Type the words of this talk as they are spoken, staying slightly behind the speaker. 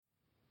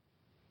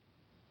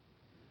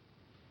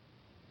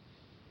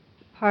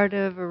part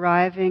of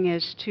arriving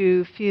is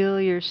to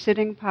feel your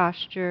sitting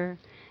posture,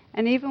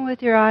 and even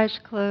with your eyes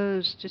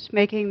closed, just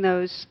making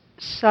those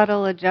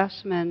subtle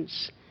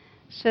adjustments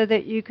so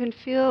that you can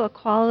feel a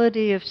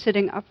quality of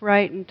sitting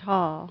upright and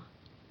tall,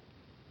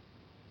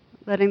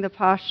 letting the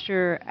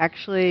posture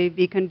actually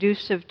be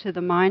conducive to the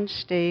mind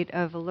state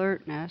of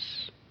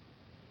alertness.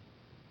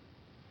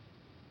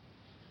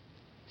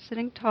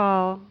 Sitting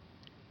tall,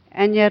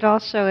 and yet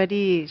also at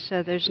ease,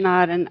 so there's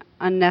not an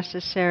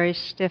unnecessary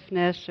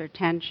stiffness or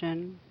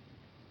tension.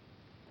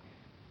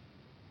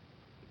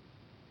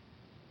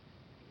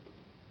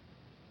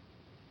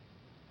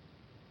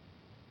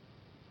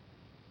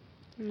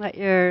 And let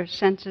your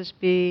senses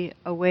be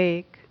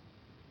awake,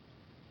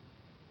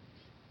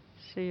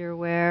 so you're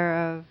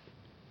aware of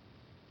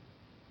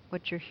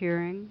what you're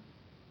hearing.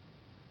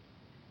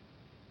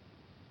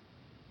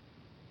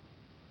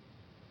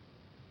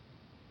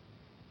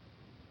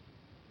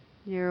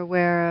 You're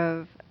aware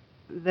of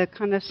the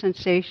kind of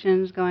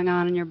sensations going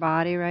on in your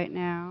body right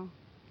now.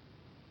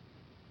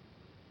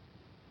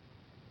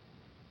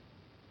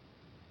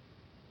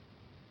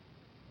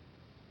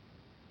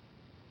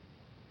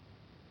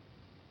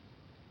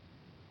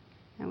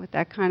 And with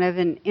that kind of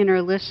an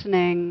inner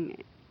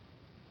listening,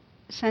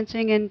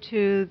 sensing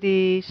into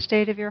the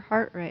state of your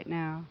heart right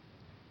now.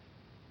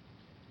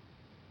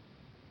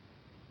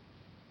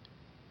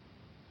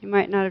 You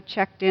might not have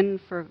checked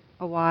in for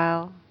a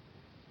while.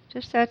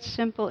 Just that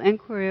simple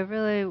inquiry of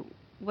really,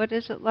 what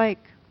is it like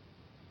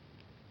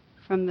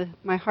from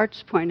my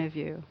heart's point of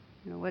view?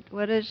 You know,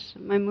 what is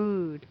my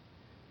mood?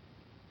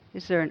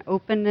 Is there an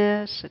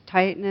openness, a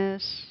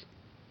tightness,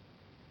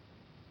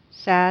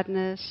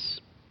 sadness,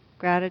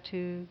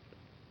 gratitude,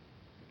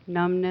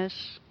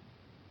 numbness?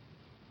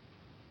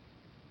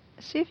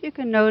 See if you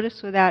can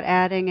notice without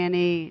adding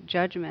any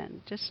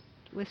judgment, just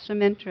with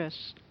some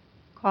interest,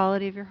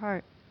 quality of your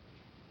heart.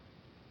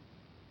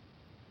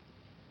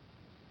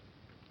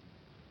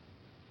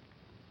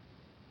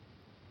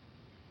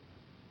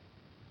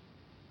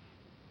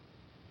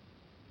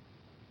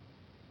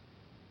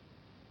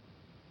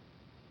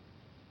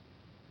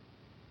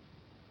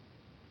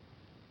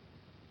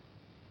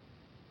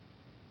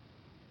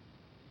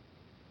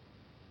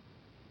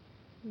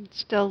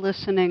 Still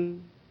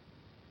listening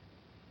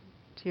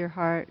to your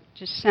heart,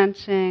 just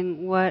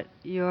sensing what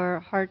your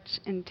heart's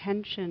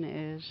intention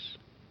is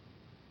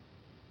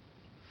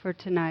for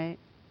tonight.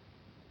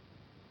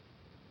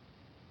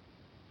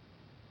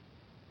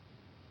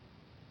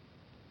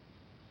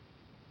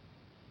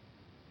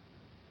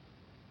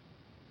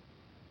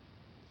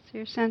 So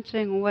you're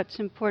sensing what's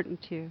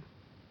important to you,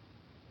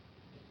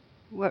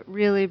 what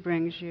really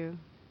brings you.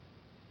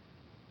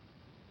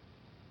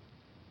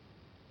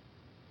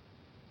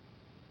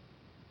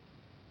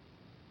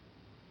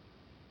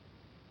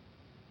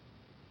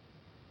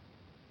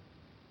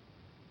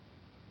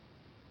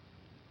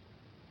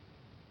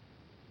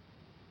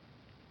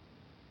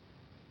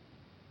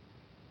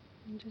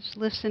 And just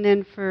listen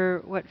in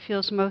for what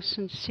feels most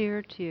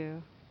sincere to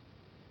you.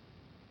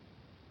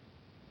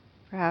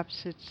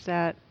 Perhaps it's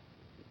that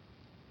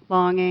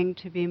longing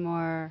to be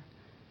more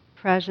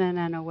present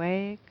and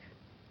awake,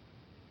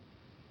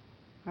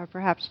 or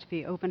perhaps to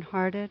be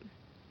open-hearted,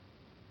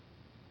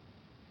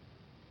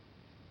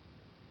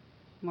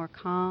 more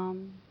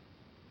calm.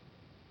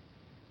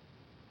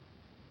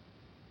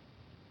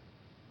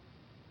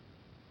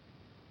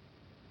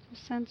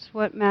 Just sense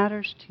what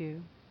matters to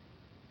you.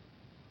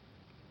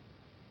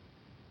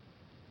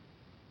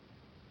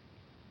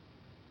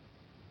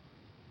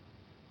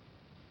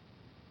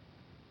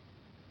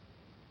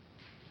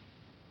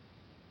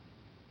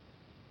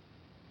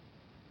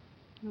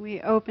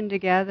 We open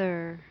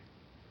together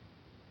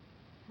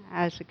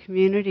as a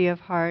community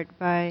of heart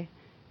by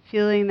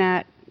feeling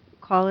that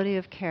quality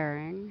of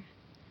caring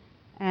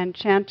and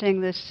chanting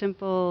this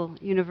simple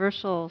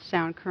universal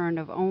sound current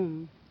of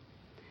Om.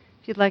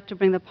 If you'd like to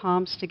bring the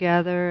palms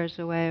together as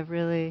a way of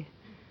really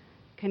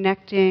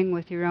connecting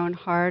with your own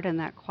heart and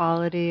that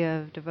quality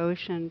of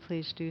devotion,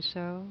 please do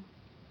so.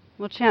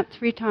 We'll chant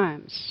 3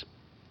 times.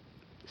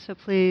 So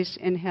please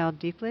inhale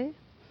deeply.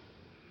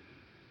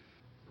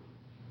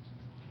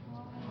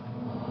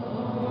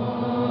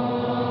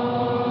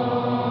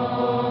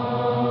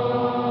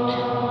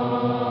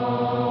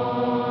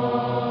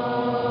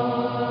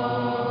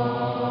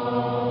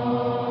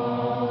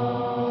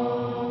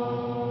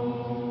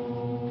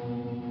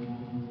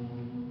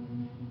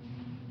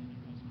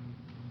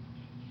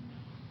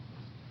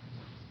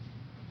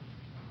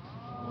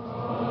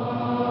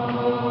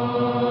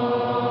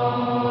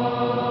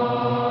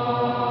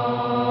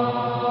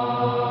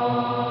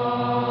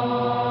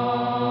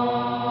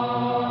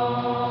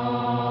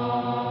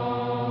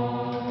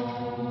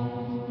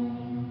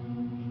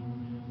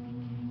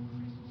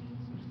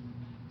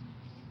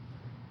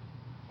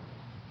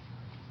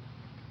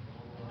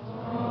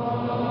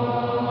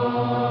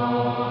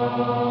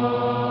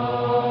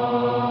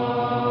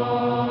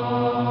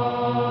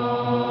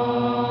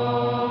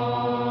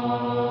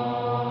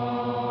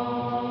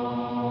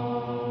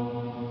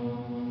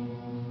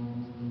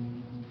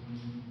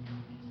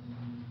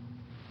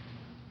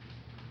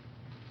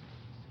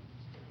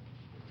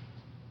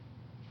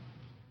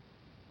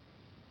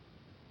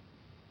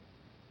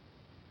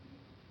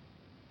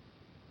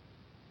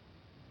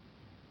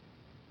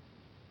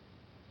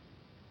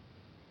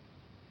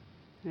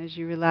 As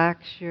you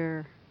relax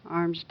your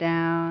arms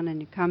down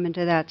and you come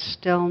into that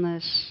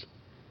stillness,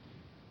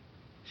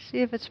 see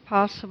if it's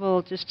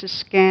possible just to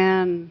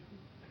scan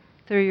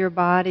through your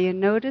body and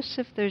notice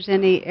if there's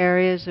any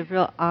areas of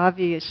real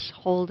obvious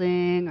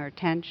holding or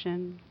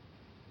tension.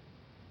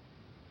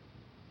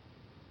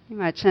 You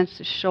might sense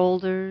the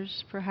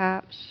shoulders,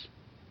 perhaps.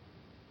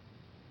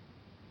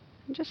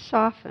 And just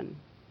soften.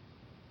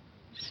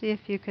 See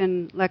if you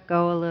can let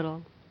go a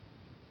little.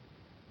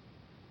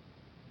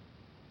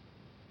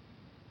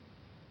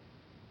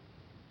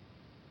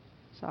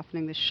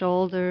 Softening the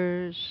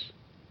shoulders,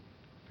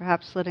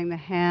 perhaps letting the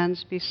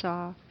hands be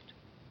soft,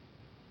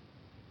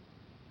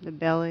 the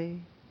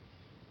belly.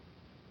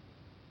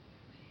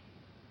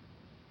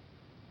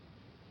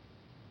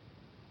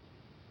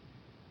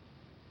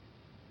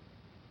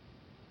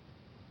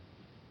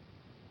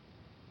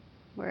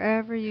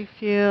 Wherever you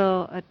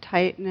feel a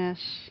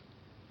tightness,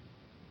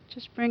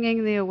 just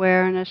bringing the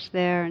awareness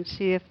there and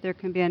see if there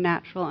can be a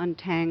natural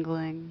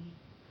untangling,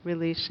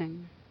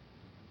 releasing.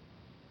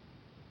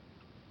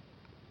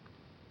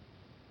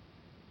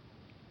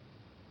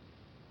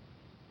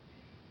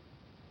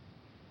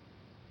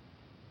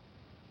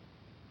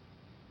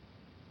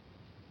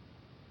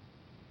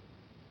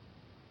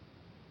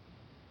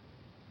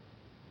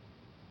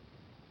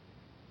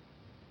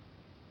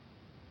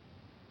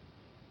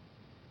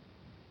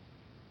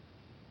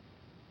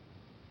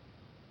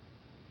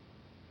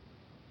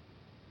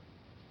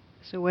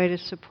 As a way to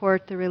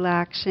support the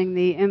relaxing,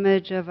 the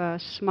image of a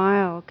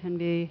smile can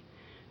be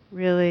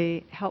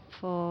really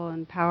helpful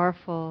and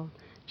powerful.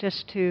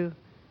 Just to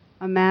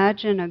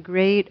imagine a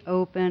great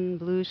open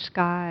blue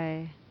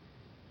sky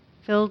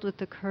filled with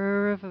the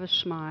curve of a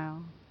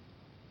smile.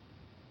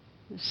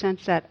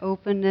 Sense that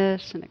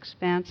openness and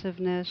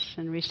expansiveness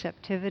and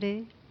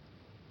receptivity.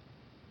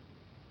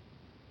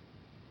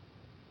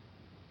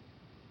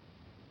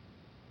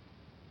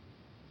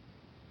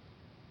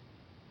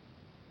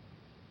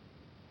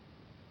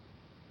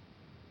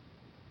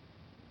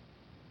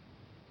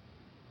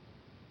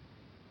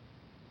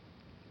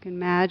 You can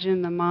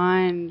imagine the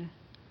mind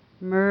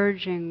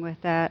merging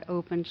with that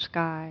open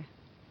sky.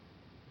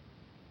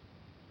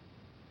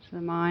 So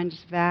the mind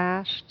is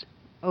vast,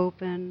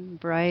 open,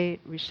 bright,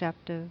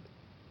 receptive.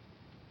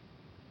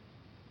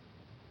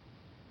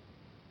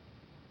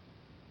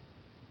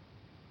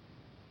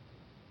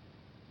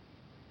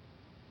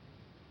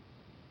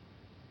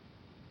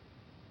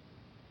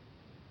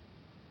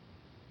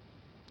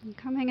 And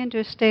coming into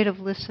a state of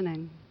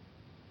listening.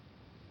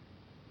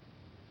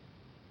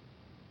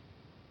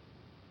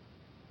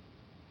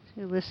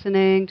 So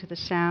listening to the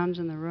sounds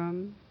in the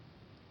room.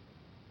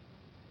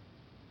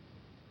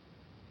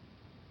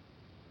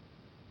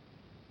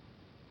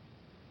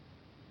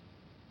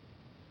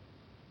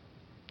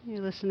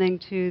 You're listening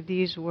to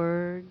these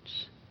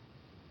words,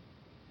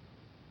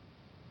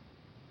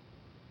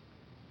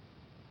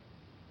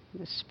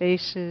 the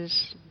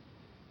spaces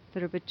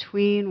that are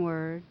between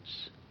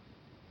words.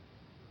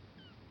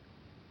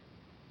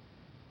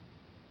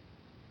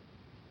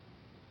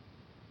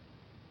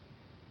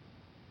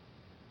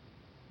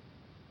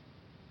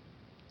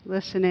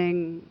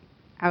 Listening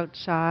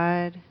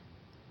outside.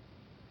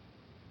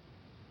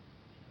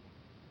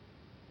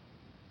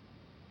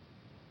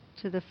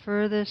 To the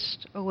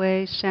furthest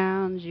away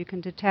sounds you can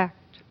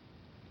detect.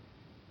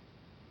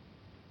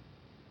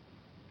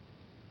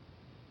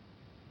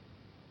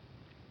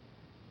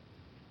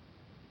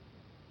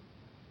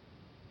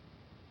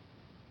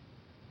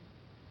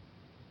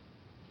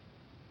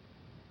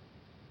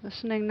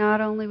 Listening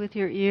not only with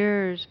your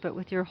ears, but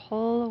with your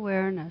whole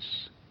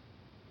awareness.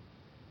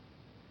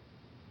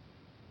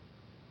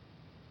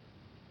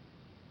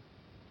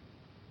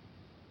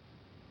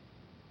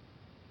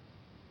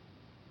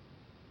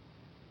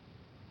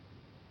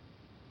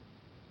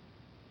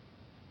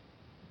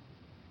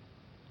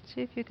 See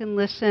if you can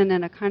listen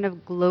in a kind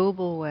of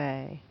global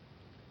way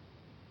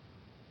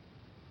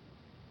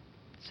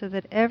so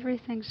that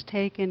everything's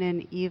taken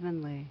in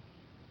evenly.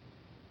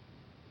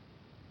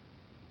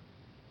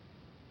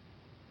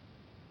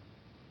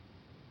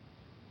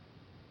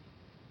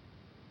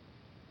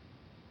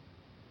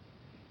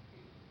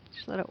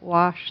 Just let it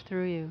wash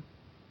through you.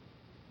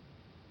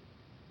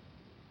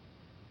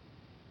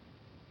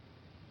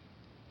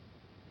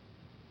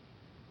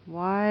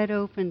 Wide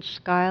open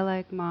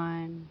sky-like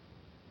mind.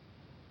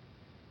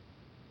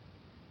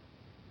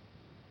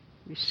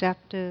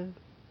 Receptive.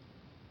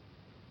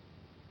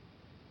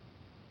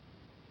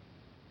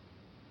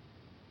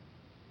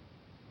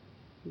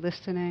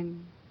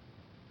 Listening.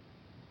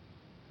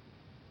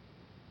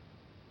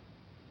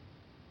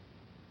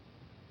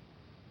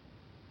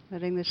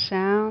 Letting the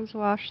sounds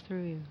wash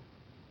through you.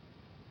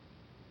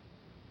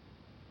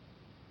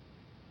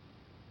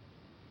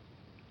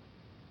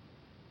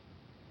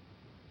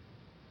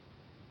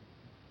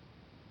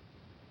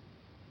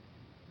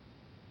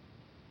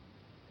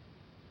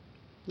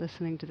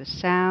 Listening to the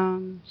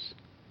sounds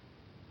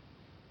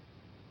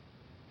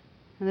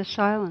and the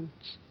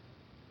silence.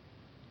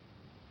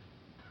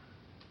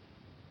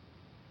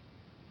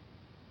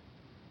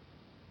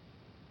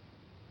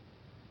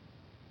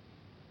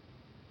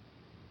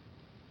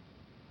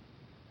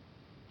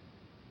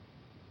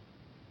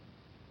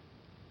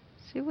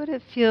 See what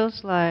it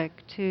feels like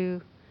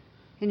in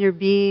your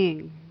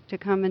being, to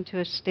come into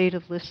a state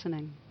of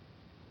listening.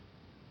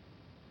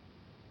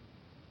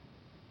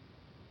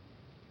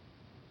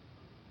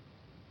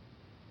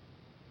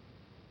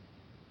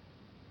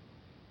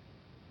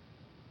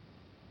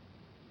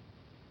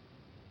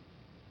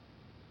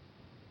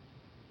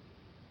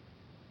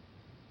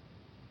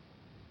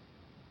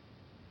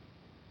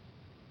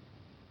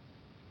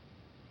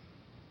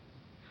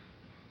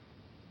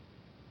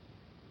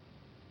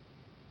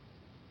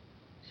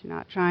 So you're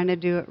not trying to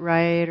do it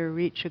right or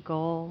reach a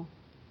goal.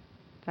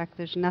 In fact,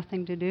 there's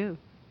nothing to do.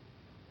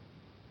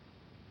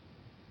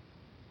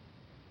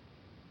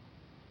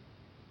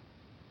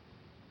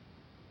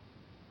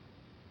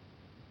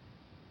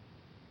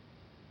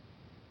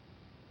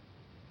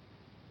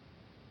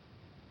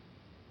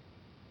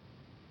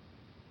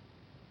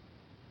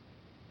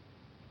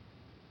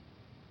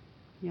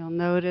 You'll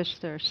notice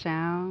there are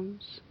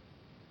sounds.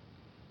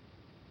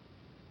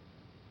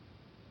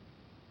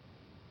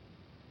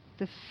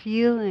 The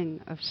feeling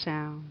of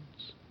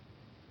sounds.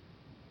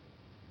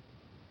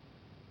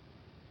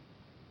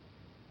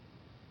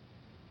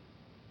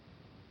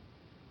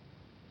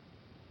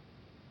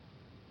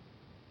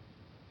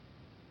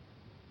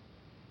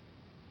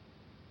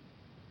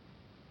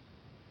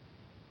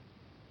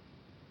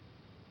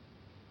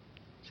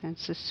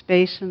 Sense the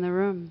space in the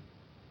room.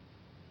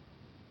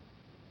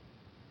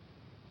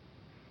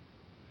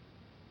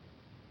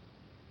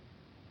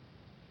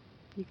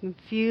 You can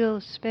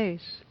feel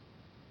space.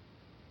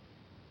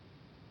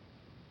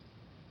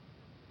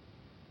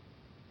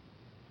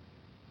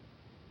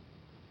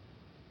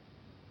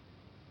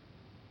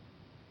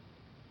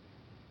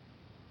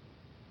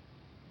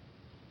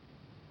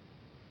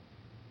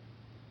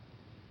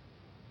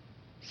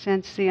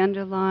 Sense the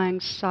underlying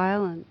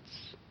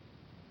silence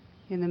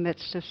in the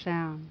midst of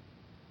sound.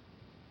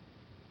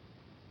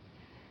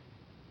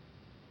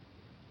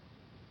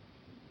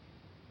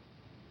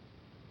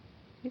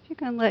 If you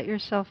can let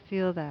yourself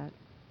feel that.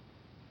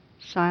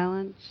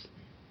 Silence,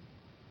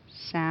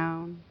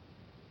 sound,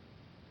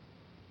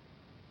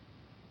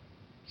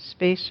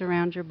 space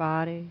around your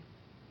body.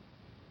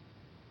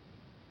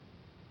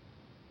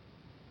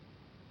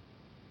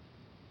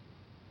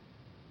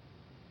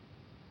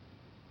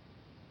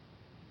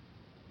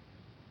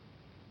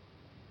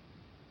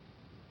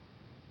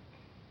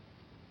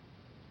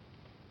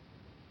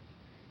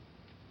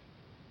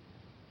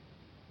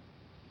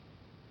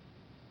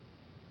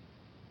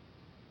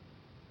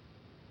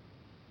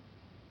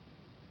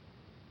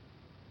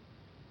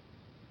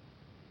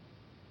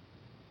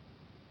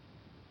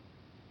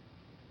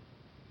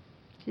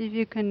 See if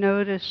you can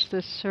notice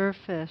the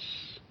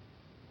surface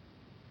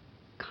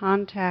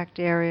contact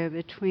area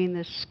between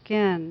the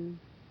skin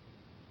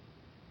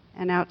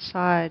and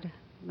outside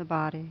the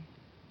body.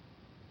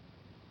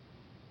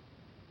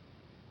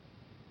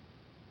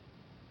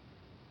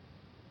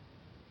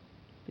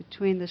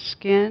 Between the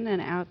skin and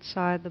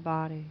outside the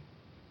body.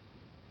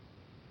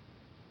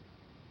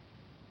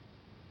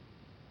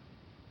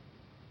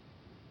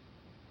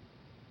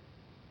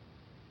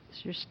 So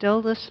you're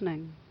still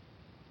listening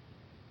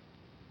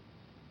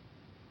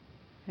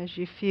as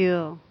you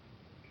feel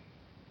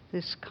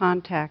this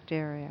contact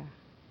area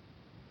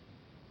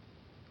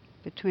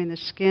between the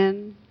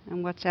skin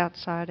and what's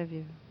outside of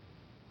you.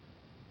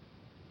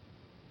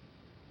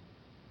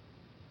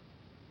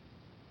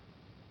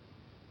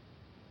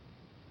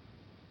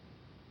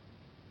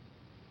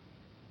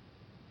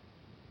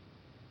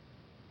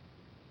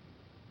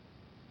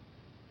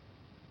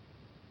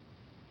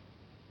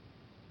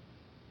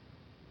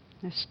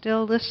 Now,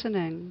 still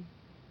listening,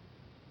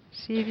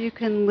 see if you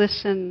can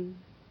listen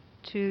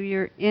to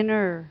your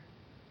inner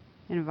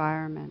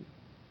environment,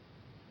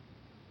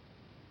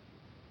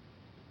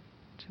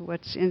 to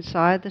what's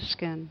inside the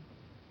skin.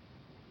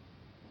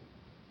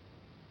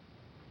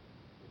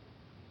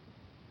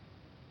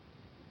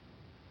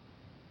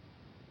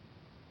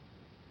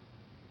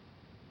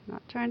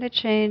 Not trying to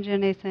change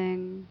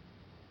anything,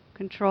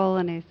 control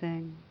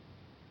anything.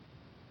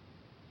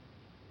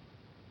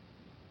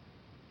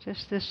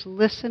 Just this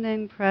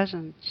listening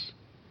presence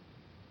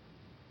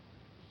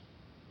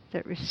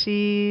that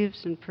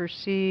receives and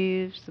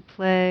perceives the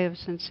play of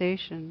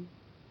sensation.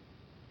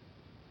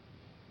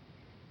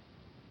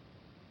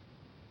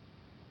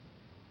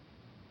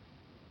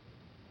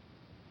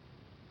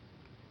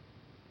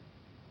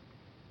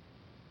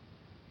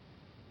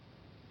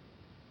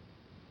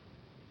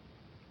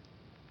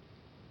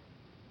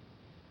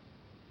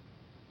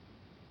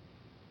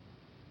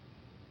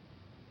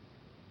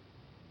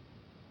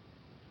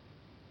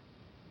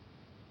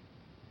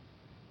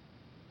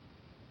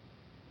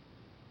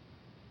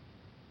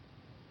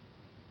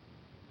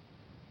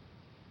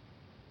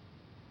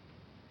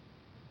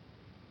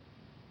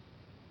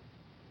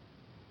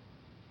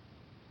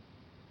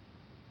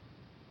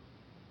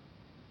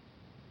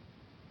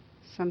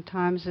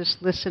 Sometimes this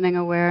listening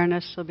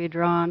awareness will be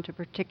drawn to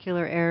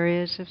particular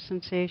areas of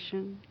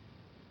sensation,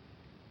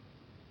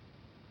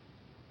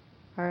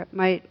 or it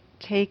might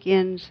take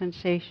in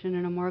sensation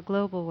in a more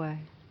global way.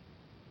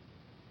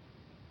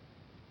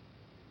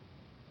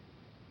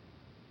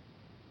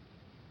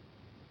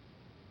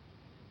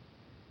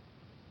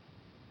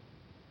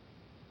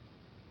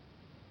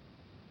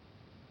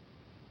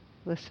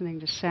 listening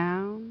to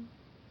sound,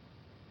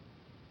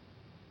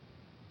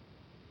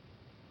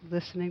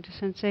 listening to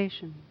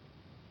sensation.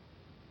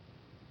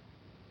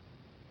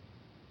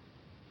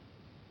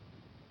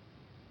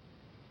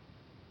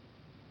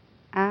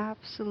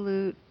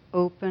 Absolute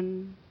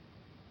open,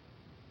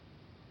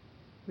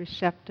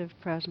 receptive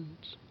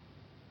presence.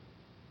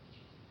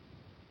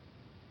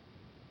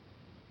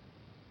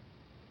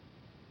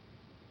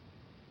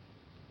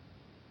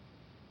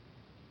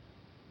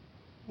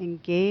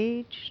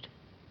 Engaged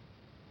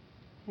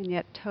and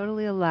yet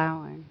totally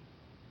allowing.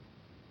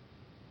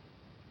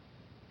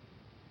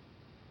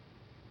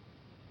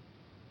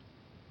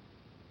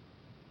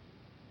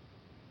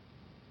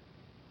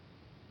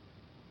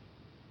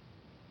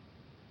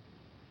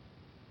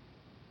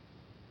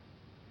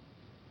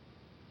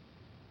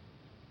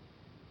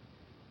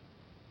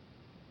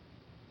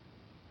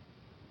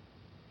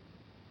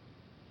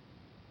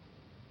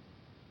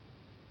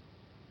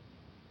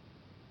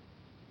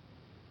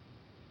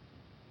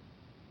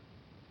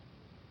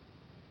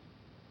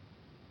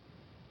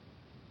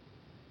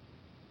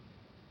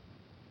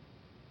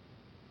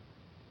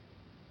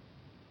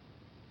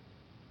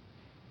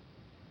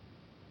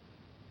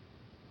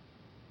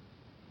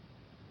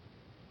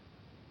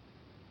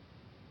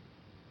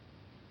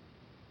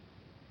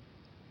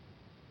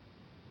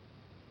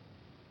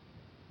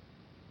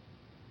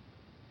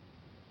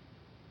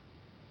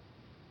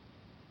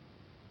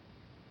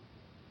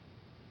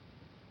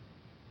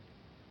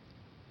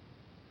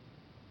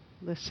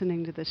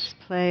 Listening to this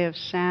play of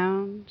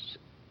sounds,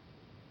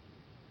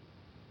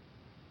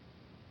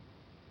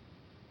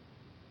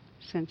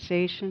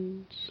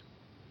 sensations,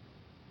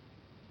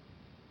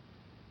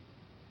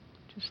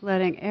 just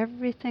letting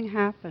everything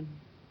happen,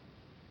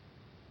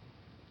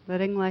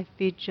 letting life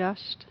be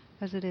just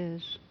as it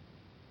is.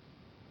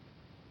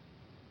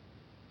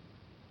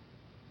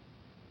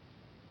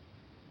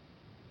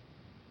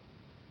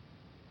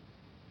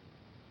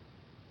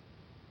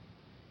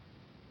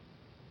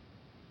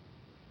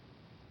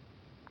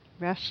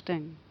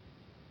 Resting,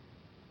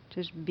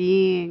 just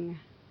being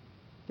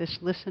this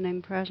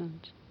listening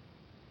presence.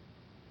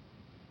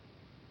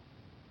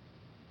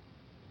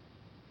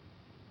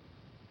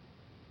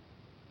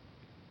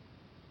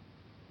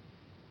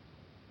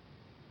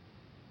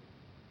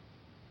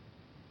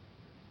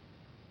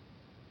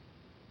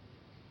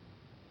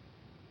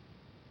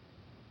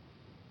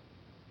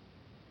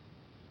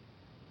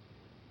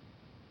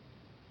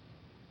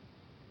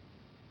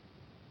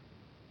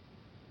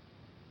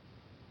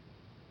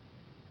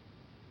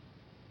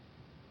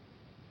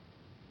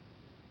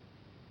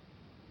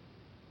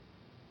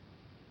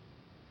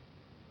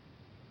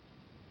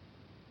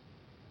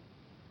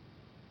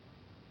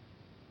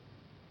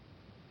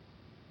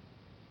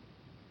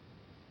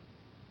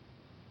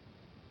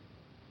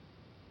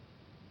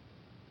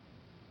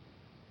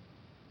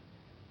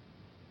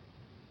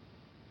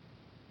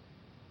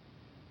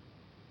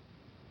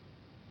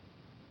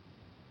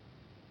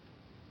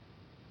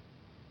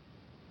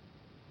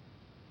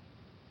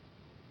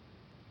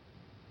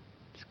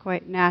 It's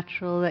quite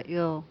natural that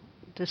you'll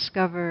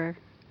discover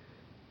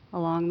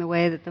along the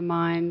way that the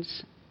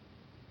mind's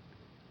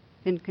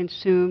been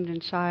consumed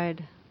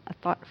inside a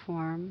thought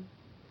form.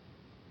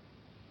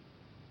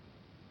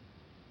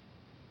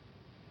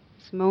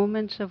 These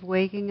moments of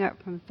waking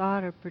up from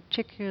thought are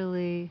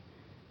particularly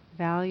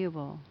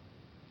valuable.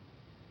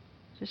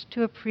 Just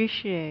to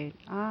appreciate,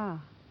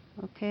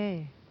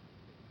 okay,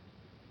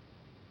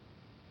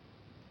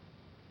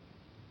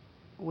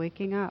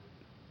 waking up.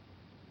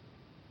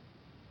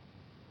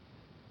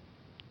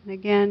 And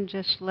again,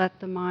 just let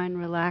the mind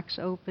relax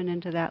open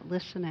into that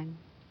listening.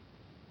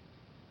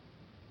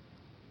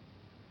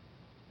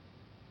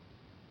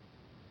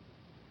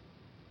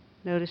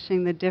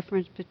 Noticing the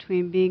difference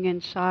between being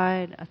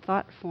inside a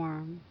thought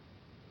form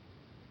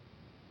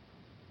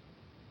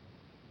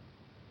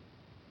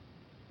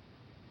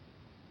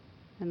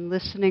and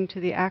listening to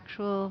the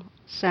actual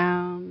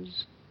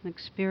sounds and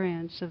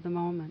experience of the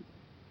moment.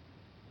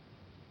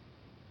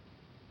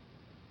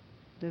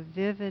 The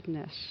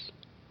vividness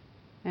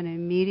and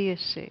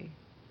immediacy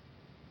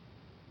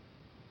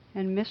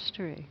and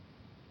mystery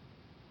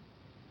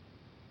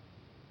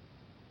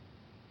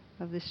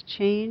of this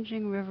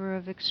changing river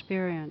of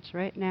experience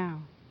right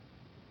now.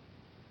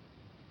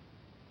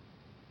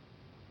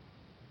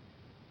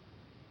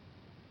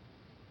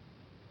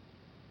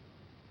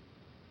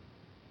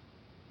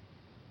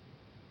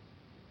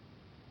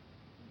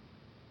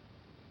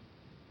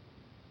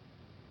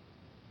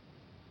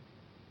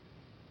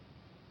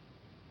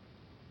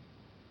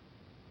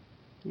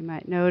 You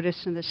might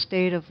notice in the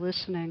state of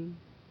listening,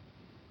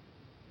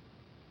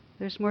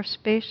 there's more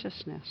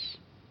spaciousness,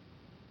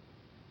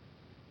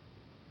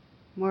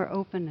 more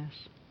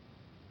openness.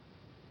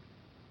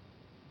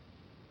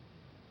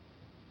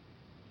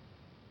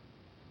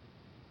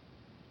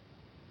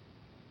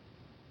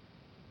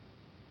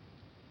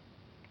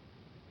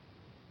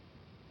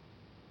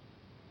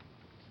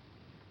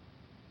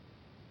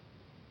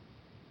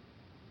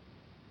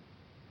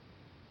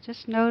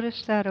 Just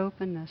notice that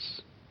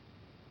openness.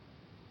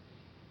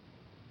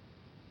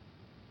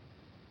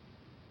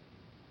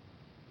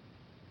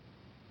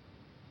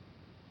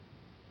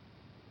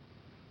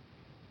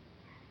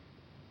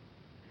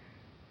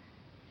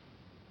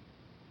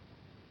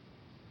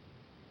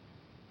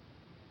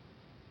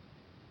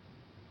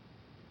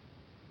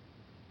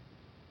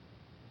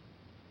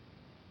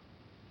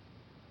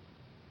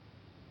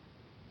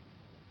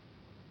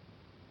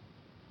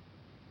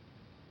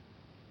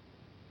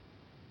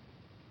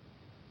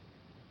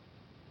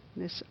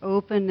 this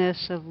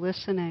openness of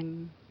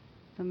listening,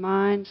 the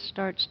mind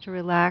starts to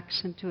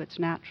relax into its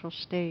natural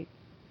state.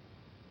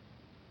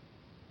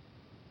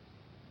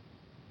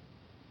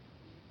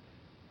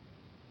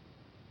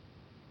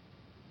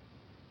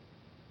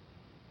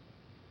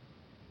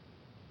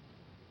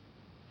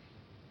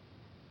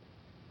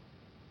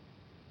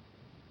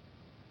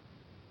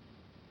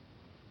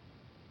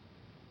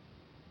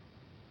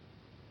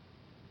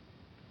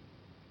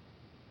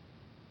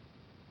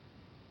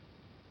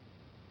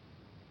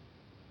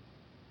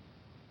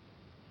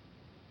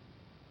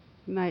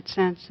 You might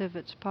sense if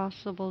it's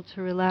possible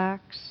to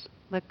relax,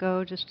 let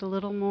go just a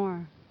little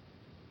more.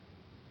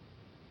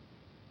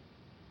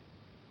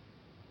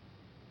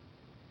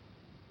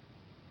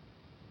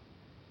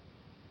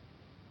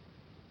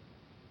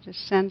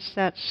 Just sense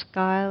that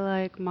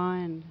sky-like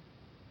mind.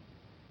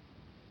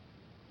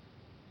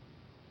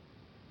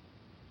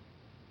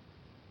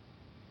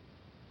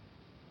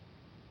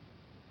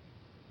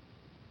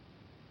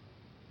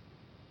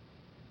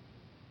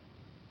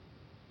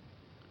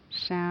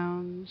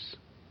 Sounds,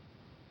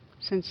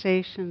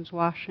 sensations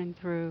washing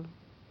through.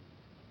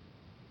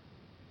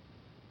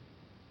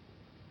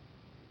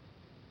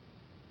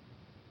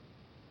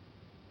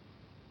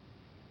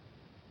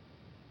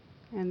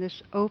 And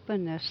this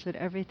openness that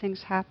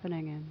everything's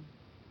happening in.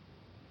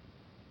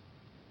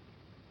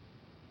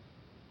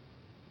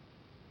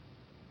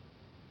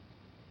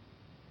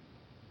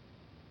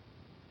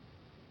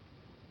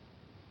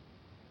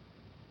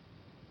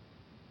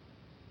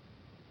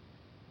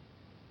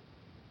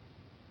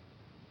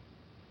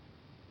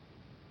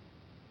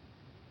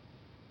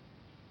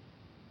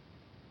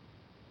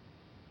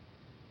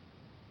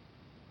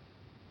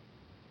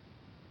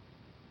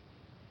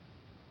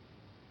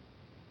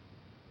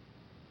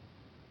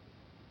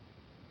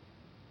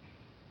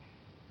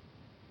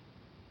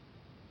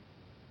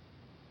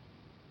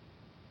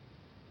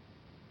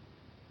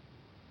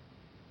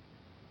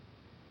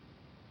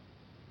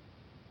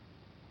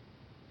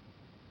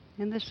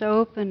 In this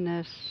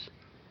openness,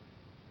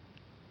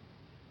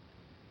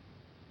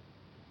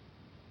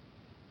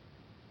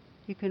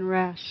 you can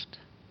rest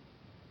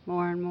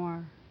more and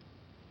more.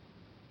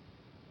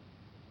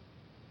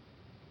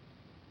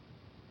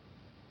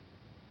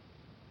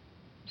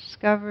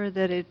 Discover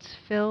that it's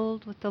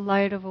filled with the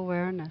light of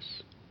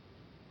awareness.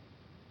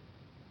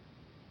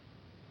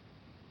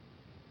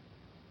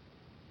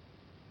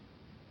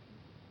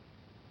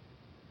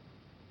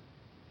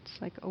 It's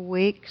like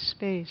awake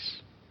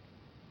space.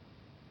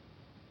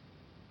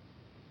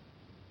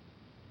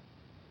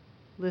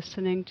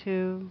 Listening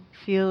to,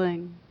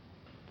 feeling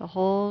the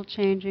whole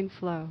changing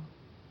flow.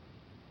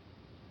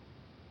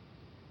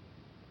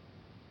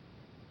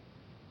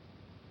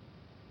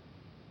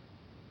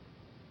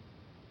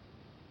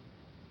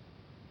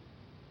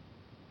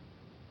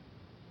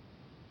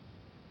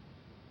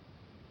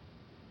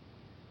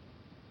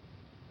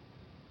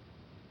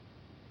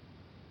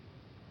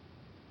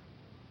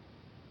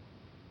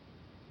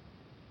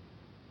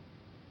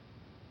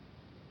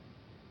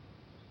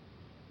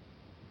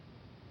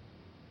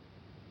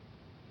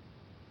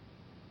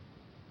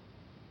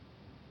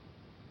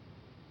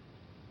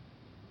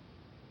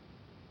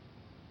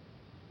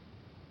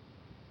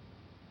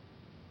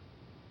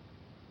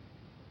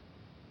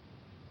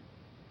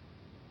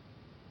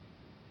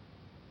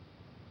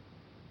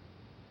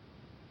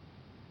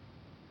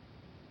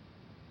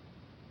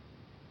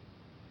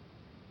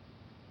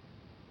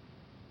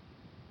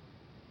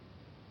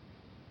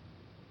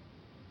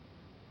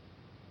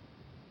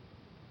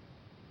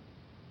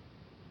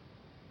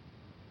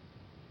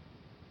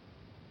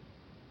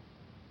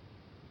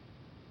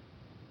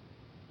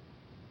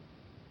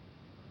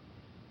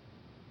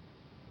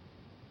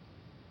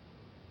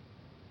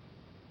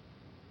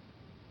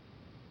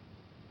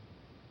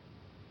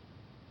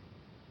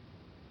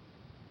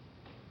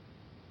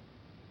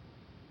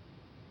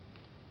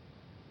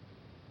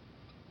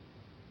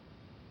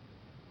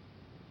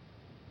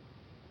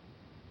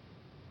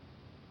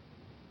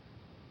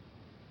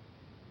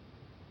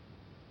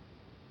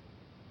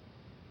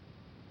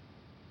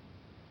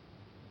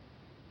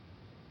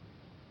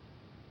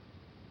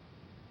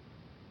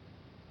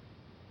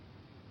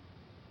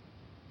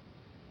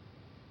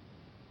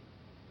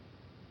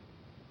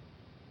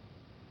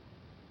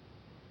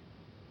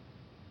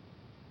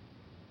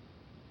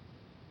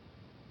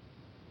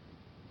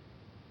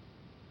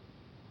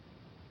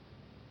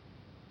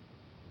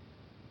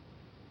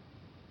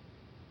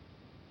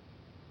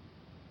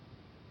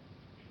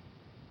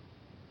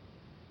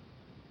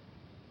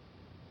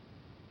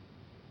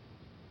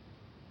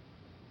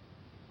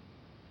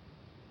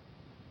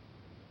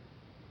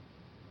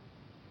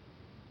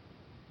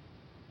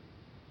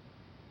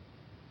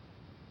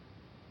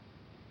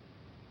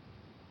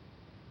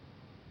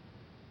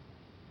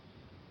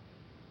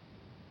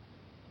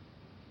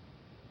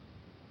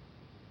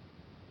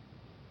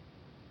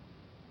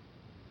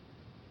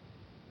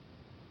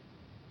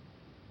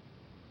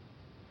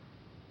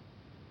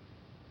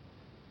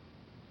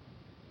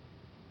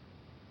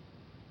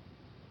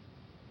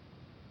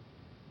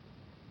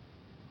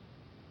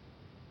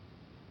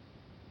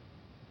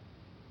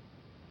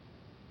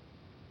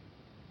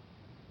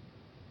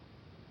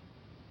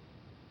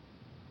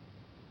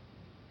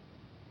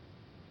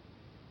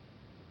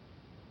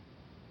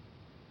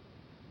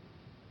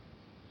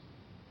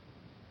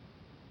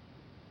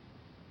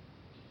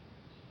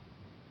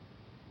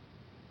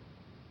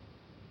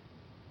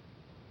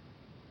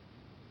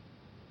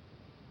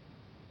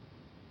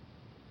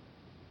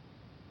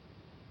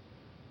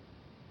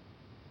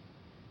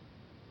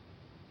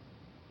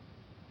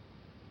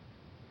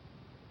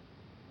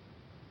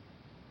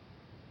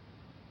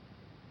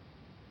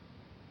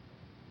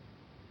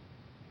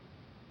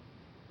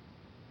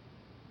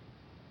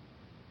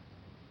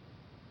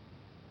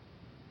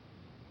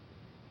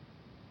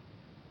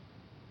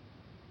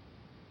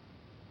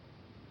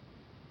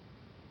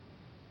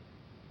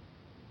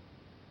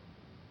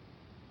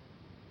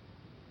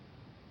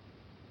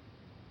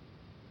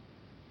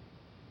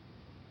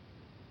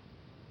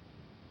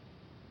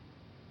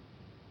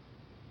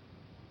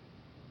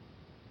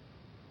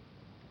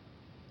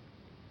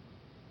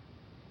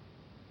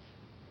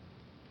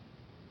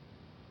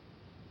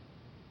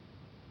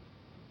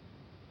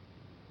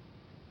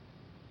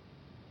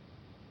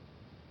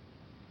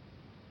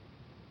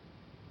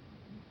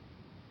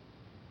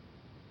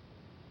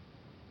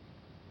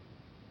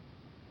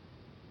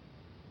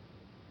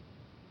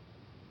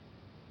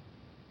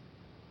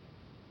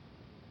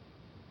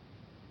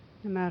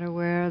 no matter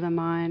where the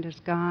mind has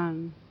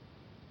gone.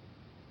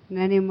 In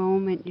any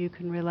moment you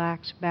can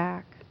relax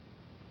back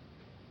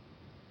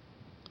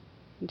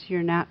into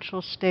your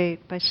natural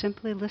state by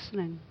simply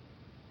listening.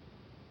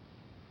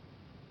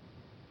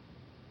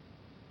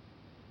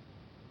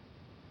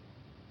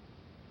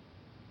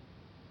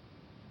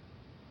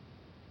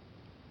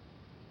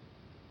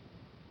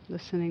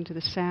 Listening to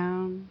the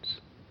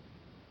sounds,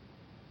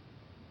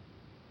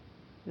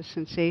 the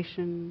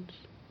sensations.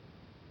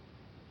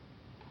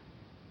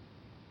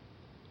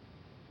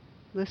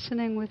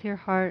 Listening with your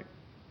heart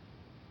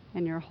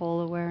and your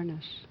whole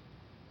awareness.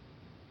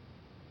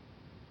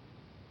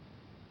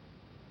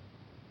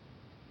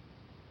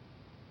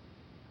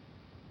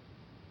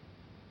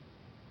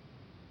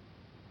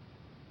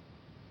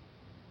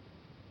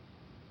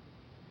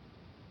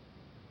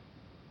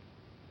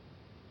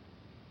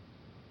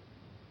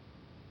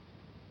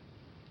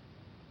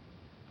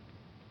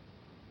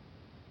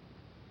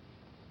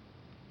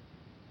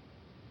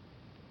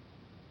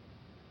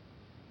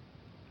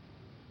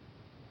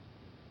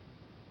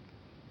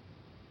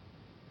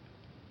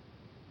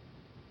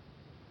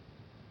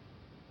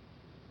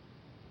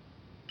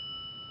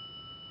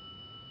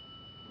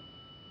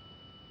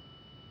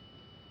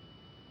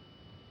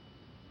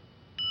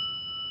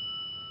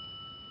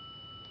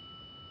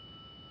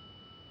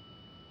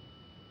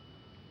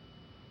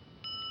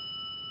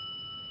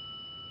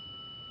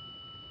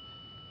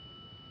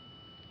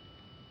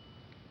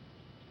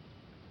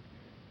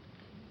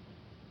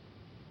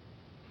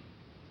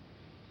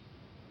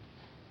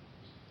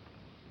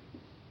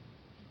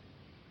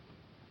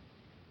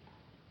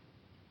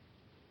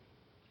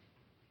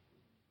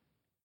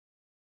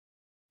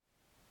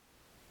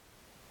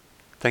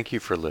 Thank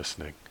you for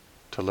listening.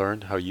 To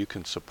learn how you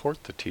can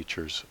support the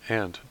teachers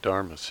and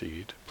Dharma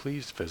Seed,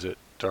 please visit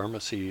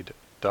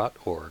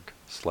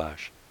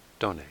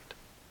dharmaseed.org/donate.